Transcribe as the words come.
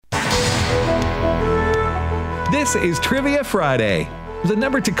This is Trivia Friday. The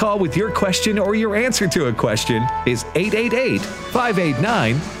number to call with your question or your answer to a question is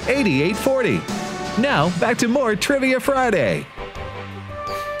 888-589-8840. Now, back to more Trivia Friday.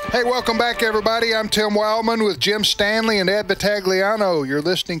 Hey, welcome back, everybody. I'm Tim Wildman with Jim Stanley and Ed Vitagliano. You're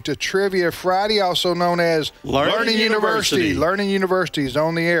listening to Trivia Friday, also known as Learning University. Learning University is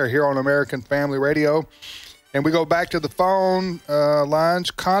on the air here on American Family Radio. And we go back to the phone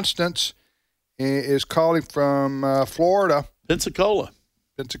lines. Constance is calling from Florida. Pensacola.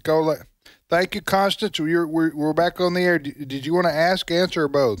 Thank you, Constance. We're back on the air. Did you want to ask, answer, or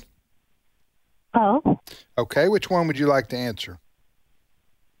both? Oh. Okay, which one would you like to answer?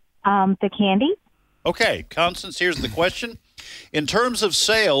 The candy. Okay, Constance, here's the question. In terms of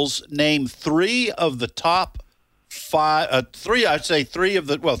sales, name three of the top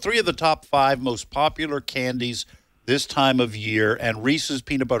top five most popular candies this time of year, and Reese's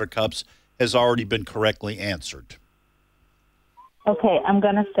Peanut Butter Cups has already been correctly answered. Okay, I'm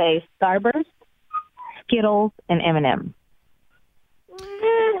going to say Starburst, Skittles, and M&M.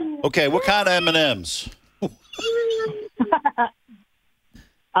 Okay, what kind of M&Ms?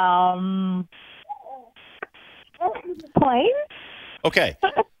 Plain? Okay.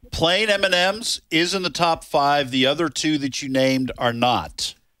 Plain M&Ms is in the top five. The other two that you named are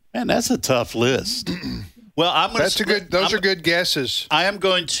not. Man, that's a tough list. Well, I'm going to. Those are good guesses. I am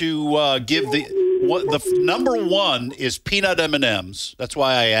going to give the number one is peanut M&Ms. That's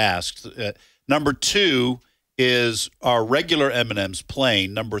why I asked. Number two is our regular M&Ms,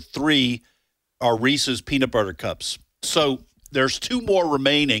 plain. Number three are Reese's Peanut Butter Cups. So there's two more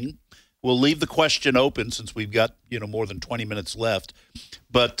remaining. We'll leave the question open since we've got more than 20 minutes left.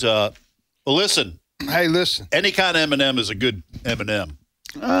 But listen. Hey, listen. Any kind of M&M is a good M&M.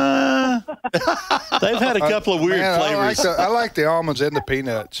 They've had a couple of weird flavors. I like the almonds and the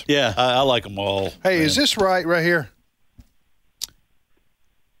peanuts. Yeah, I like them all. Hey, is this right here?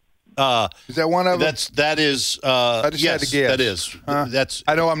 Is that one of them? That is. I just had to guess. That is. That's.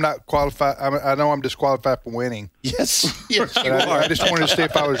 I know I'm not qualified. I know I'm disqualified for winning. Yes, you are. I just wanted to see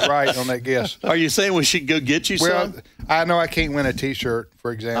if I was right on that guess. Are you saying we should go get you some? I know I can't win a T-shirt,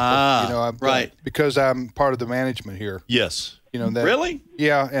 for example. Right. Because I'm part of the management here. Yes. That, really?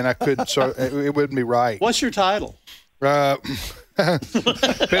 Yeah, and I could. So it wouldn't be right. What's your title? Depends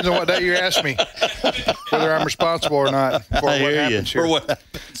on what day you ask me, whether I'm responsible or not for what happens here. For what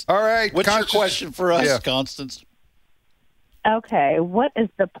happens. All right. What's your question for us, Constance? Okay. What is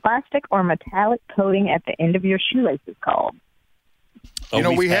the plastic or metallic coating at the end of your shoelaces called?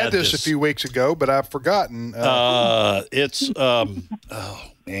 We had this a few weeks ago, but I've forgotten. It's oh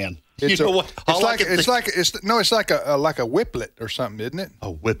man. It's like a whiplet or something, isn't it?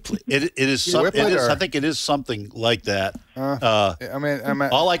 A whiplet. It is. I think it is something like that.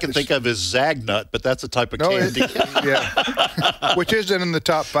 All I can think of is Zagnut, but that's a type of candy. Yeah, which isn't in the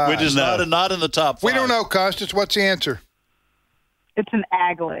top five. Which is not in the top five. We don't know, Constance. What's the answer? It's an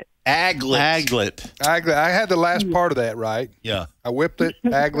aglet. Aglet. I had the last part of that right. Yeah. A whiplet,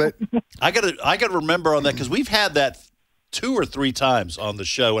 aglet. I gotta remember on that because we've had that 2 or 3 times on the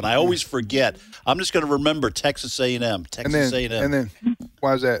show, and I always forget. I'm just going to remember Texas A&M. And then,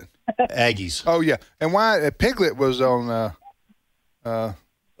 why is that? Aggies. Oh, yeah. And why Piglet was on oh,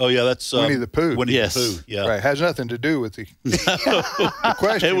 yeah, that's Winnie the Pooh. Winnie the Pooh, yeah. Right. Has nothing to do with the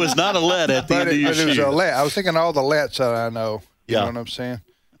question. It was not a let at the end of your shoe. It was a let. I was thinking all the lets that I know. You know what I'm saying?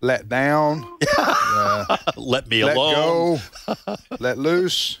 Let down. Let me let alone. Let go. Let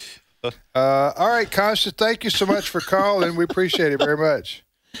loose. All right, Constance, thank you so much for calling. We appreciate it very much.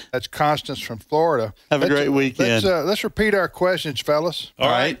 That's Constance from Florida. Have a great weekend. Let's repeat our questions, fellas. All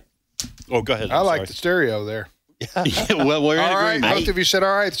right. Oh, go ahead. I like the stereo there. Well, we're in all right. agreement. Both of you said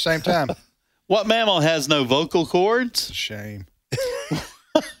all right at the same time. What mammal has no vocal cords? It's a shame.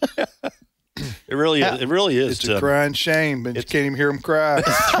 It really is. It really is. It's a crying shame, but you can't even hear them cry.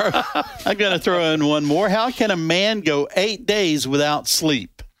 I'm going to throw in one more. How can a man go 8 days without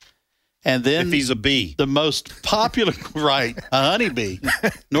sleep? And then if he's a bee, the most popular, right, a honeybee,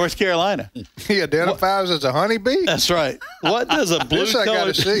 North Carolina. He identifies as a honeybee? That's right. What does a blue I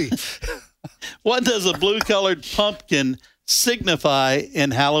got to see. What does a blue-colored pumpkin signify in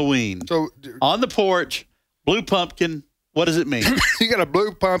Halloween? So on the porch, blue pumpkin, what does it mean? You got a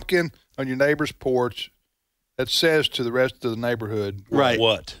blue pumpkin on your neighbor's porch that says to the rest of the neighborhood. Right.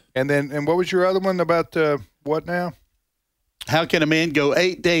 What? And what was your other one about what now? How can a man go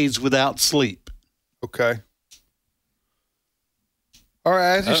 8 days without sleep? Okay. All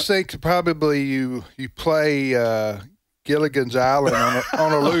right. I just think probably you play Gilligan's Island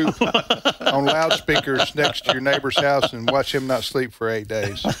on a loop on loudspeakers next to your neighbor's house and watch him not sleep for 8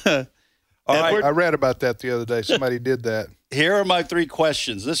 days. All right. I read about that the other day. Somebody did that. Here are my 3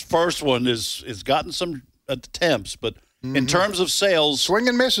 questions. This first one is gotten some attempts, but in terms of sales, Swing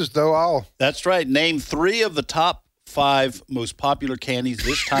and misses, though, all. that's right. Name 3 of the top 5 most popular candies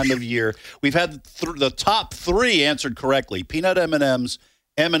this time of year. We've had the top 3 answered correctly. Peanut M&Ms,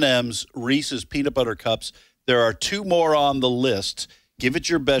 M&Ms, Reese's Peanut Butter Cups. There are 2 more on the list. Give it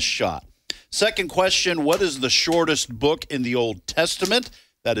your best shot. Second question, what is the shortest book in the Old Testament?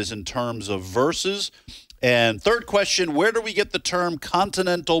 That is in terms of verses. And third question, where do we get the term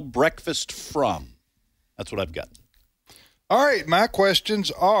continental breakfast from? That's what I've got. All right, my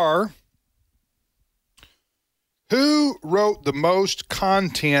questions are, who wrote the most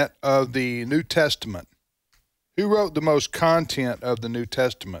content of the New Testament? Who wrote the most content of the New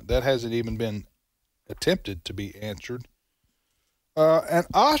Testament? That hasn't even been attempted to be answered. And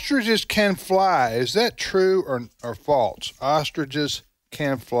ostriches can fly. Is that true or false? Ostriches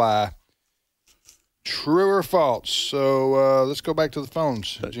can fly. True or false? So let's go back to the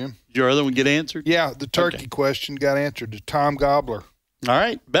phones, Jim. Your other one get answered? Yeah, the turkey question got answered to Tom Gobbler. All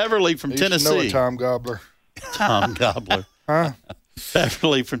right. Beverly from I used to know Tennessee. a Tom Gobbler. Tom Gobbler. Huh?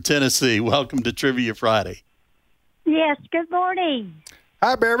 Beverly from Tennessee. Welcome to Trivia Friday. Yes, good morning.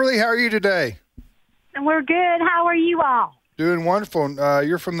 Hi, Beverly. How are you today? We're good. How are you all? Doing wonderful.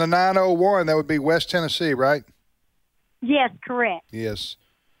 You're from the 901. That would be West Tennessee, right? Yes, correct. Yes.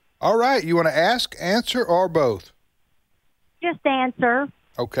 All right. You want to ask, answer, or both? Just answer.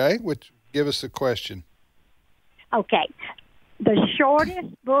 Okay. Give us the question. Okay. The shortest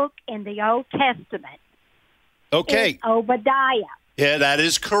book in the Old Testament Okay. is Obadiah. Yeah, that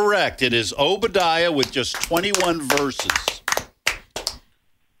is correct. It is Obadiah with just 21 verses.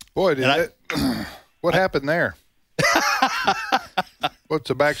 Boy, And what happened there? What's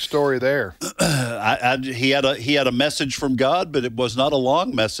the backstory there? He had a message from God, but it was not a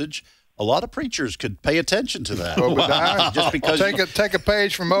long message. A lot of preachers could pay attention to that. Obadiah? Just because Take a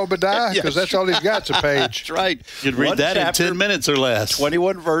page from Obadiah, because that's all he's got's a page. That's right. You could read One that chapter, in 10 minutes or less.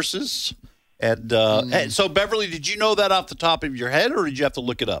 21 verses. And so, Beverly, did you know that off the top of your head, or did you have to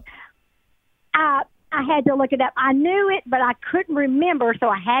look it up? I had to look it up. I knew it, but I couldn't remember, so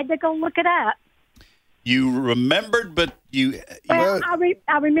I had to go look it up. You remembered, but Well,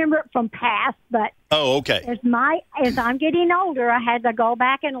 I remember it from past, but oh, okay. as I'm getting older, I had to go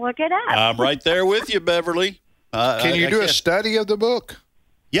back and look it up. I'm right there with you, Beverly. Can you do a study of the book?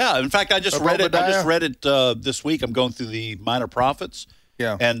 Yeah, in fact, I just Of read it. I Obadiah? just read it this week. I'm going through the Minor Prophets.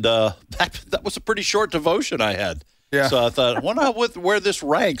 Yeah. And that was a pretty short devotion I had. Yeah. So I thought, I wonder where this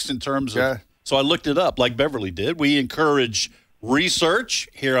ranks in terms of. Yeah. So I looked it up, like Beverly did. We encourage research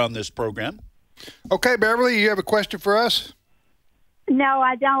here on this program. Okay, Beverly, you have a question for us? No,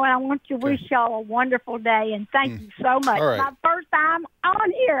 I don't. I want to wish y'all a wonderful day, and thank you so much. All right. My first time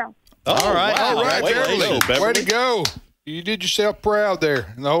on here. All right. All right, Way to Beverly. go, Beverly. Way to go. You did yourself proud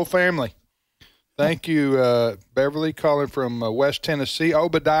there, and the whole family. Thank you, Beverly, calling from West Tennessee.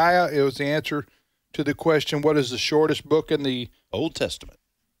 Obadiah, it was the answer to the question, what is the shortest book in the Old Testament.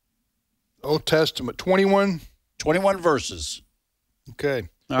 Old Testament? 21? 21 verses. Okay.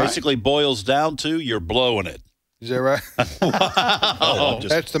 Basically boils down to you're blowing it. Is that right?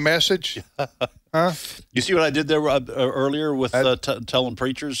 That's the message? Huh? You see what I did there earlier with telling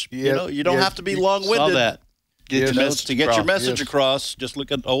preachers? Yeah, you don't yeah, have to be you long-winded. Saw that. To get your message Yes. across, just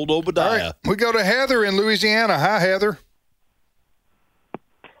look at old All Obadiah. right. We go to Heather in Louisiana. Hi, Heather.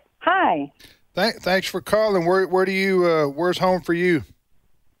 Hi. Thanks for calling. Where do you? Where's home for you?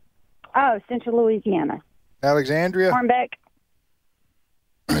 Oh, Central Louisiana. Alexandria? Hornbeck.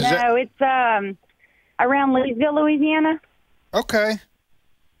 Is that- No, it's around Leesville, Louisiana. Okay.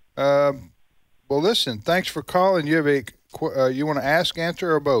 Well, listen. Thanks for calling. You have you want to ask,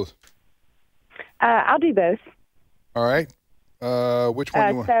 answer, or both? I'll do both. All right. Which one do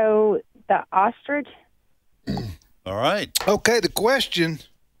you want? So the ostrich. All right. Okay. The question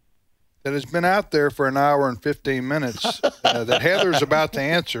that has been out there for an hour and 15 minutes that Heather's about to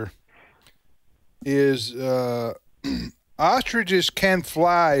answer is ostriches can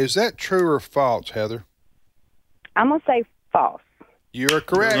fly. Is that true or false, Heather? I'm gonna say false. You're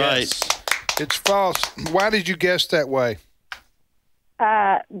correct. Right. It's false. Why did you guess that way?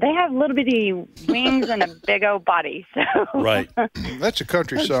 They have little bitty wings and a big old body. So Right. That's a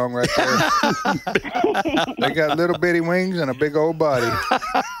country song right there. They got little bitty wings and a big old body.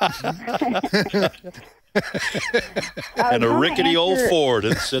 And a I'm rickety gonna old answer- Ford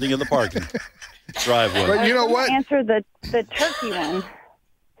is sitting in the parking driveway. But you know I'm gonna what? Answer the turkey one.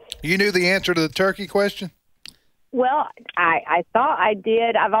 You knew the answer to the turkey question? Well, I thought I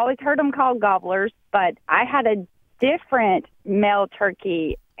did. I've always heard them called gobblers, but I had a different male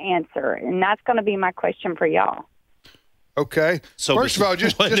turkey answer, and that's going to be my question for y'all. Okay. So First of all,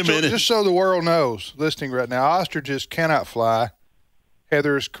 just so the world knows, listening right now, ostriches cannot fly.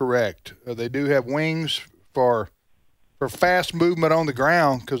 Heather is correct. They do have wings for fast movement on the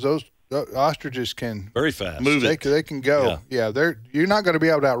ground because those ostriches can very fast. They can go. Yeah, you're not going to be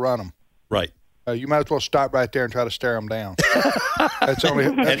able to outrun them. Right. You might as well stop right there and try to stare them down. That's only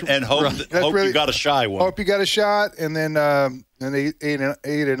and hope you got a shy one. Hope you got a shot, and then eat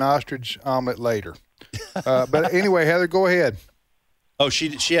an ostrich omelet later. But anyway, Heather, go ahead. Oh,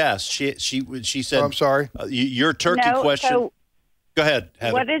 she asked. She said. Oh, I'm sorry. Your turkey question. So go ahead,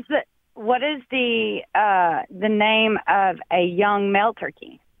 Heather. What is the name of a young male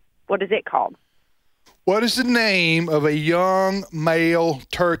turkey? What is it called? What is the name of a young male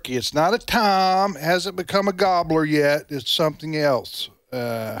turkey? It's not a tom. It hasn't become a gobbler yet. It's something else.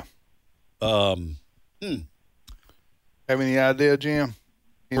 Have any idea, Jim?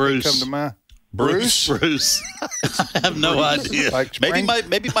 Anything Bruce. come to mind? Bruce. I have no idea. Like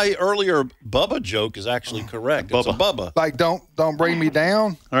maybe my earlier Bubba joke is actually correct. It's a Bubba. Like don't bring me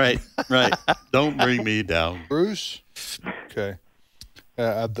down. Right. Don't bring me down. Bruce. Okay.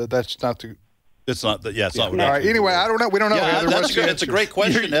 That's not the. It's not that. Yeah, it's not. All right. Anyway, I don't know. We don't know. Yeah, Heather. that's good. It's a great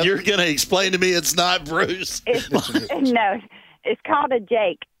question. You're going to explain to me it's not Bruce. No, it's called a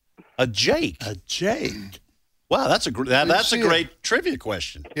Jake. A Jake. A Jake. Wow, that's a great trivia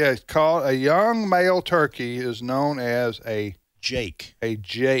question. Yeah, it's called a young male turkey is known as a Jake. A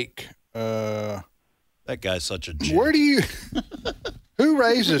Jake. That guy's such a Jake. Where do you? Who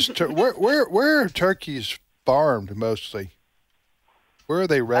raises? Where are turkeys farmed mostly? Where are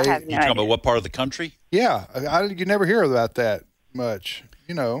they raised? You talking about what part of the country? Yeah, you never hear about that much.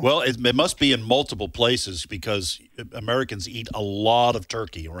 Well, it must be in multiple places because Americans eat a lot of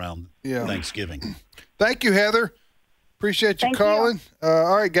turkey around Thanksgiving. Thank you, Heather. Appreciate you calling.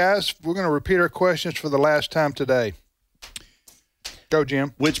 All right, guys, we're going to repeat our questions for the last time today. Go,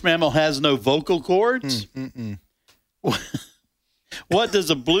 Jim. Which mammal has no vocal cords? What does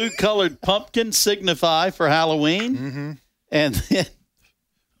a blue-colored pumpkin signify for Halloween? Mm-hmm. And then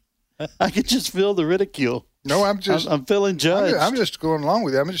I could just feel the ridicule. No, I'm feeling judged. I'm just going along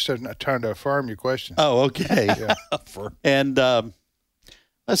with you. I'm just trying to affirm your question. Oh, okay. Yeah. And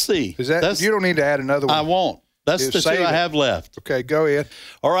let's see. You don't need to add another one. I won't. That's the two I have left. Okay, go ahead.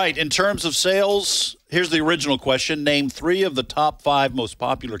 All right. In terms of sales, here's the original question. Name 3 of the top 5 most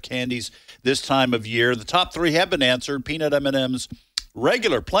popular candies this time of year. The top 3 have been answered. Peanut M&Ms,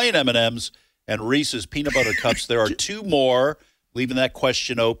 regular plain M&Ms, and Reese's Peanut Butter Cups. There are 2 more, leaving that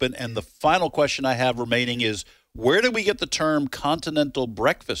question open. And the final question I have remaining is, where do we get the term continental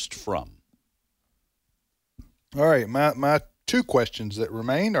breakfast from? All right. My 2 questions that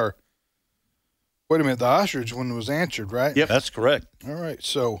remain are, wait a minute, the ostrich one was answered, right? Yep, that's correct. All right.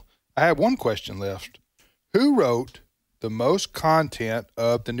 So I have one question left. Who wrote the most content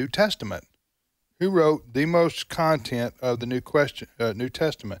of the New Testament? Who wrote the most content of the New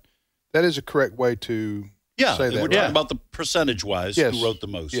Testament? That is a correct way to say that. We're talking about the percentage-wise, yes. who wrote the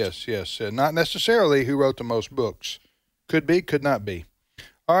most. Yes. Not necessarily who wrote the most books. Could be, could not be.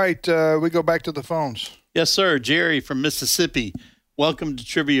 All right, we go back to the phones. Yes, sir. Jerry from Mississippi. Welcome to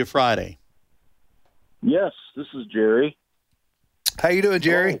Trivia Friday. Yes, this is Jerry. How you doing,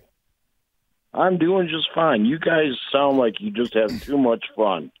 Jerry? I'm doing just fine. You guys sound like you just have too much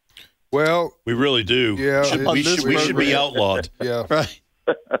fun. Well, we really do. Yeah, we should be outlawed. Yeah, right.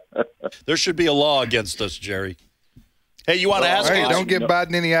 There should be a law against us, Jerry. Hey, you want to ask? Hey, don't give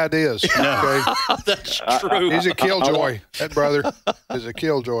Biden any ideas. Okay, that's true. He's a killjoy. That brother is a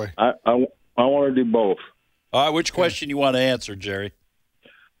killjoy. I want to do both. All right, which question you want to answer, Jerry?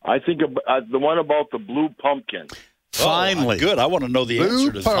 I think the one about the blue pumpkin. Finally. Good. I want to know the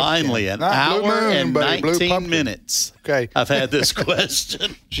answer to that. Finally, an hour and 19 minutes. Okay. I've had this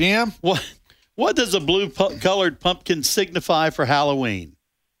question. Jim? What does a blue-colored pumpkin signify for Halloween?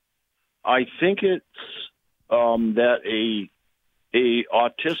 I think it's that a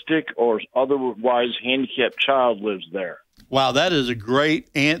autistic or otherwise handicapped child lives there. Wow, that is a great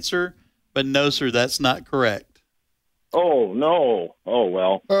answer, but no, sir, that's not correct. Oh, no. Oh,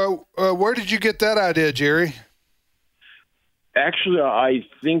 well. Where did you get that idea, Jerry? Actually, I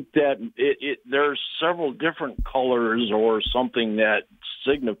think that there's several different colors or something that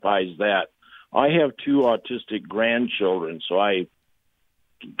signifies that. I have 2 autistic grandchildren, so I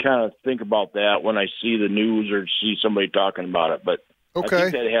kind of think about that when I see the news or see somebody talking about it. But okay.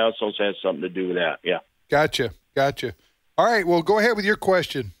 I think that also has something to do with that, yeah. Gotcha. All right, well, go ahead with your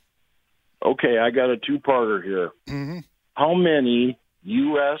question. Okay, I got a 2-parter here. Mm-hmm. How many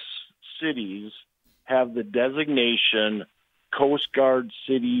U.S. cities have the designation Coast Guard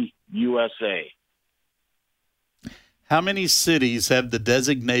City, USA. How many cities have the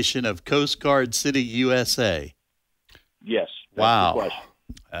designation of Coast Guard City, USA? Yes. That's Wow. the question.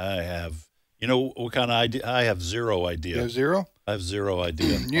 I have. You know what kind of idea? I have zero idea. Yeah, zero. I have zero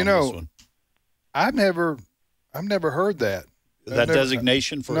idea. You on know, this one. I've never heard that. That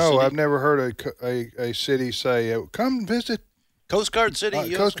designation for a No, city? I've never heard a city say, "Come visit Coast Guard City,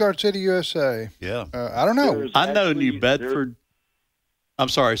 USA. Coast Guard City, USA." Yeah. I don't know. There's I know actually- New Bedford. I'm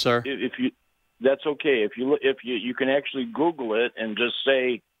sorry, sir. If you, that's okay. If you can actually Google it and just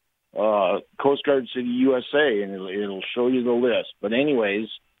say Coast Guard City, USA, and it'll show you the list. But anyways,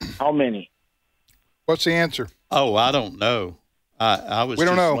 how many? What's the answer, Oh, I don't know. I was. We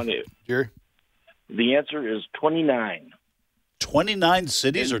don't just- know. When Jerry? The answer is 29. 29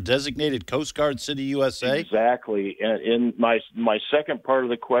 cities are designated Coast Guard City, USA. Exactly. And my second part of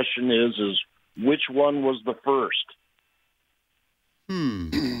the question is which one was the first?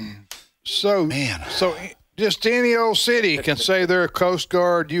 So, Man. so just any old city can say they're Coast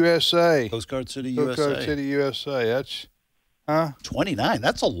Guard USA. Coast Guard City, Coast USA. Guard City, USA. That's, 29.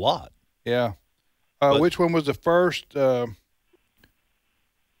 That's a lot. yeah. But- Which one was the first? I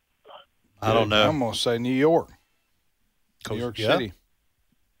don't know. I'm gonna say New York. New Coast- York yeah. City.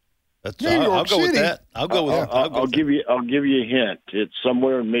 That's, New I'll York go with City. that. I'll go with. I'll go I'll with give you a hint. It's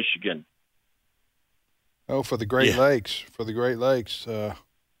somewhere in Michigan. Oh, for the Great Yeah. Lakes. For the Great Lakes.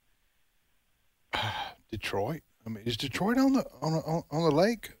 Detroit. I mean, is Detroit on the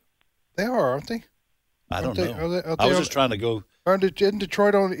lake? They are, aren't they? I don't Aren't know. they- are they I was on- just trying to go. Isn't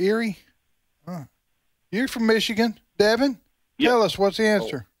Detroit on Erie? Huh. You're from Michigan, Devin. Tell us what's the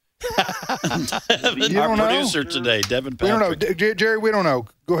answer. You Our don't know? producer today, Devin We don't know, Patrick. Jerry. We don't know.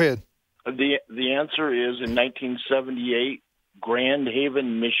 Go ahead. The answer is in 1978, Grand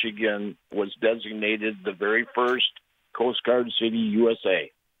Haven, Michigan was designated the very first Coast Guard City,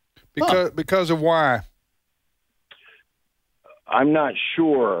 USA. Because of why? I'm not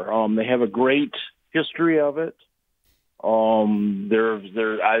sure. They have a great history of it. There's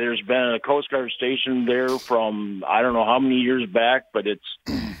been a Coast Guard station there from I don't know how many years back, but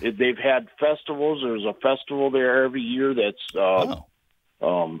they've had festivals. There's a festival there every year that's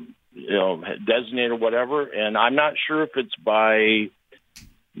designated or whatever, and I'm not sure if it's by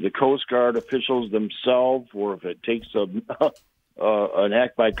the Coast Guard officials themselves or if it takes an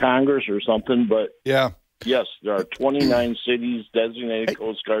act by Congress or something. But Yeah. yes, there are 29 cities designated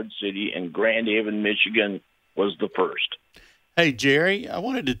Coast Guard City, and Grand Haven, Michigan was the first. Hey, Jerry, I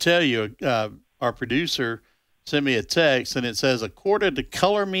wanted to tell you, our producer sent me a text, and it says, according to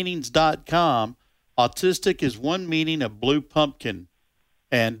colormeanings.com, autistic is one meaning of blue pumpkin.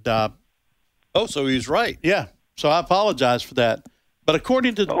 And, Oh, so he's right. yeah, so I apologize for that. But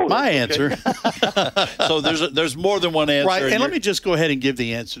according to my that's okay. answer, So there's more than one answer. right, and let you're- me just go ahead and give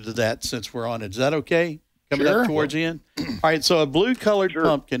the answer to that since we're on it. Is that okay? Coming Sure. up towards the end? All right, so a blue-colored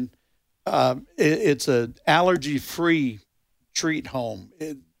pumpkin, it's an allergy-free treat home.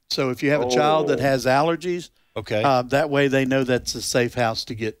 So if you have a child that has allergies, Okay. that way they know that's a safe house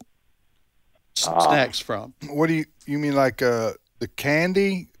to get snacks from. What do you mean? Like the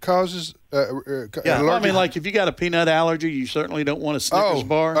candy causes? Yeah, well, I mean, like if you got a peanut allergy, you certainly don't want a Snickers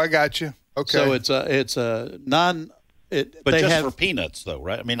bar. I got you. Okay. So it's a non. but they just have, for peanuts, though,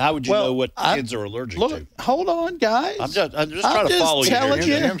 right? I mean, how would you Well, know what I- kids are allergic look. to? Hold on, guys. I'm just trying to follow you telling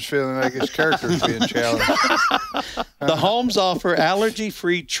here. you. Jim's feeling like his character's being challenged. The homes offer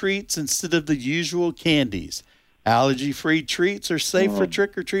allergy-free treats instead of the usual candies. Allergy-free treats are safe for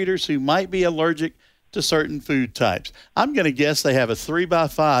trick-or-treaters who might be allergic to certain food types. I'm going to guess they have a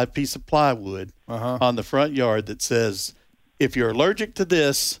 3x5 piece of plywood on the front yard that says, if you're allergic to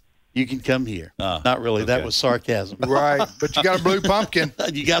this, you can come here. Not really. That okay. was sarcasm. Right. But you got a blue pumpkin.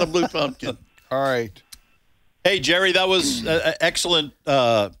 You got a blue pumpkin. All right. Hey, Jerry, that was an excellent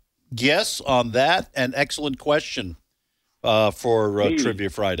guess on that and excellent question for Trivia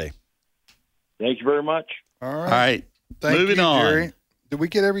Friday. Thank you very much. All All right. right. Thank Moving you, on. Jerry. Did we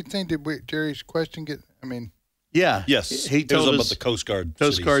get everything? Jerry's question get? I mean, Yeah. Yes, He it was told about us the Coast Guard.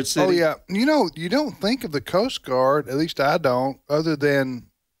 Coast cities. Guard City. oh yeah. You don't think of the Coast Guard. At least I don't. Other than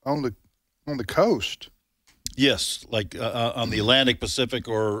on the coast, Yes, like on the Atlantic, Pacific,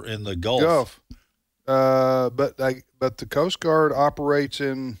 or in the Gulf. Gulf. But the Coast Guard operates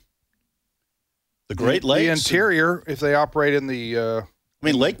in The Great Lakes. the interior. If they operate in the I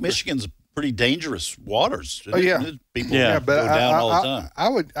mean, Lake Michigan's pretty dangerous waters. Oh, yeah. People Yeah, go but down all the time.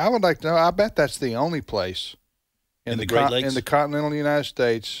 I would like to know. I bet that's the only place In the Great Lakes? in the continental United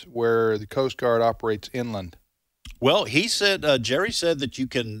States where the Coast Guard operates inland. Well, he said, Jerry said that you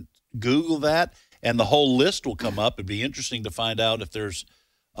can Google that, and the whole list will come up. It'd be interesting to find out if there's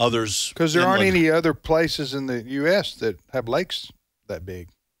others. Because there aren't any other places in the U.S. that have lakes that big.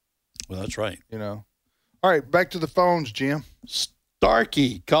 Well, that's right. You know. All right, back to the phones, Jim.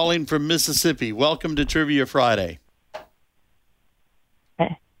 Starkey calling from Mississippi. Welcome to Trivia Friday.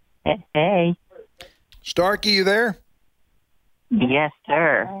 Hey. Starkey, you there? Yes,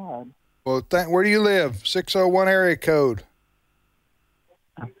 sir. Well, where do you live? 601 area code.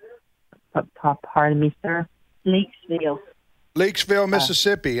 Pardon me, sir? Leakesville,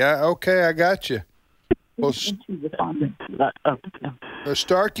 Mississippi. Okay, I got you. Well,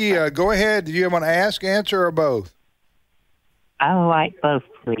 Starkey, go ahead. Do you want to ask, answer, or both? I would like both,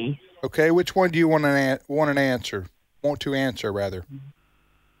 please. Okay, which one do you want an answer? Want to answer, rather?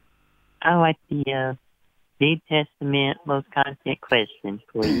 I like the New Testament most content question,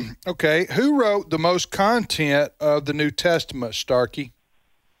 please. Okay, who wrote the most content of the New Testament, Starkey?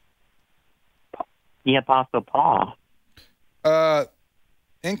 The Apostle Paul.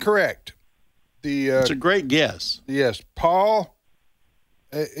 Incorrect. It's a great guess. Yes, Paul.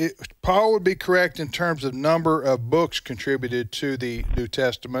 Paul would be correct in terms of number of books contributed to the New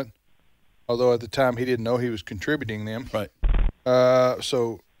Testament, although at the time he didn't know he was contributing them. Right.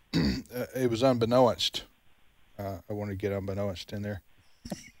 So it was unbeknownst. I want to get unbeknownst in there.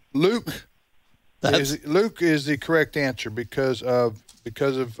 Luke is the correct answer because of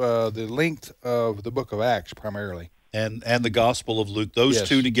the length of the book of Acts primarily. And the Gospel of Luke. Those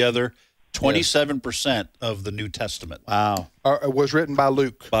two together, 27% of the New Testament. Wow. Was written by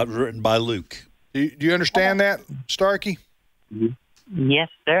Luke. Written by Luke. Do you understand that, Starkey? Yes,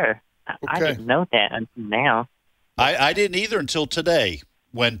 sir. Okay. I didn't know that until now. I didn't either until today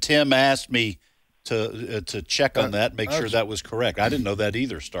when Tim asked me to check on that, make sure that was correct. I didn't know that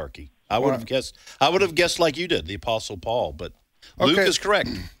either, Starkey. I would have guessed. I would have guessed like you did, the Apostle Paul, but Luke is correct.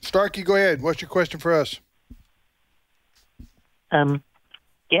 Starkey, go ahead. What's your question for us?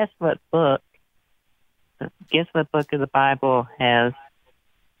 Guess what book of the Bible has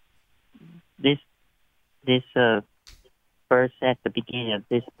this verse at the beginning of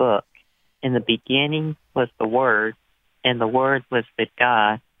this book? In the beginning was the Word, and the Word was with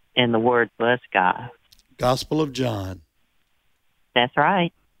God, and the Word was God. Gospel of John. That's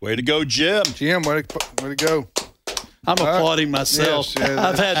right. Way to go, Jim. Jim, way to go. I'm applauding myself. Yes,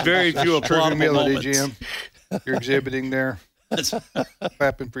 I've had very few applaudable moments. Jim. You're exhibiting there.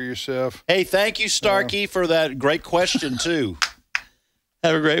 Clapping for yourself. Hey, thank you, Starkey, for that great question, too.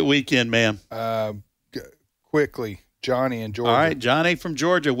 Have a great weekend, ma'am. Quickly, Johnny in Georgia. All right, Johnny from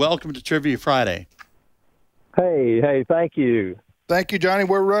Georgia. Welcome to Trivia Friday. Hey, thank you. Thank you, Johnny.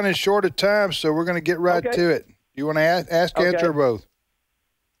 We're running short of time, so we're going to get right to it. You want to ask, answer, or both?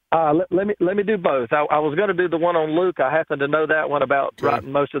 Let me do both. I was going to do the one on Luke. I happen to know that one about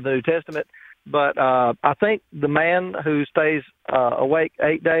writing most of the New Testament. But I think the man who stays awake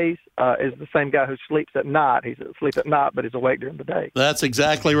 8 days is the same guy who sleeps at night. He's asleep at night, but he's awake during the day. That's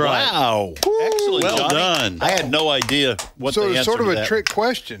exactly right. Wow. Excellent, well Johnny. done. I had no idea what the answer it's sort of to a that. trick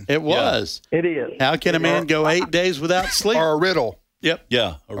question. It was. It is. How can a man go 8 days without sleep? Or a riddle. Yep.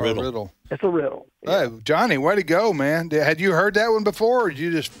 Yeah, a riddle. It's a riddle. Hey, Johnny, way to go, man. Had you heard that one before, or did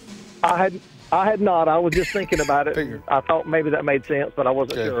you just... I had not. I was just thinking about it. I thought maybe that made sense, but I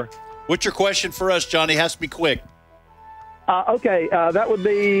wasn't sure. What's your question for us, Johnny? Has to be quick. Okay, that would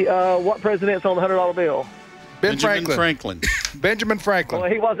be what president's on the $100 bill? Benjamin Franklin. Benjamin Franklin.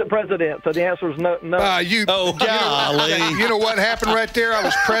 Well, he wasn't president, so the answer is no. Golly. You know what happened right there? I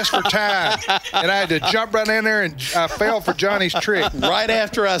was pressed for time, and I had to jump right in there, and I fell for Johnny's trick. Right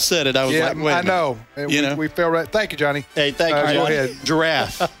after I said it, I was like, wait a minute. I know. We fell right. Thank you, Johnny. Hey, thank you, Johnny. Go ahead.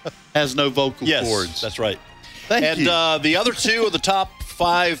 Giraffe has no vocal Yes, cords. that's right. Thank you. And the other two of the top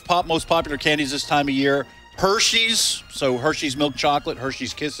 5 most popular candies this time of year, Hershey's, so Hershey's Milk Chocolate,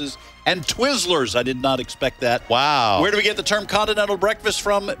 Hershey's Kisses, and Twizzlers. I did not expect that. Wow. Where do we get the term continental breakfast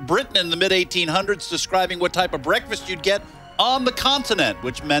from? Britain in the mid-1800s, describing what type of breakfast you'd get on the continent,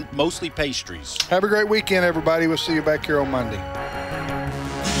 which meant mostly pastries. Have a great weekend, everybody. We'll see you back here on Monday.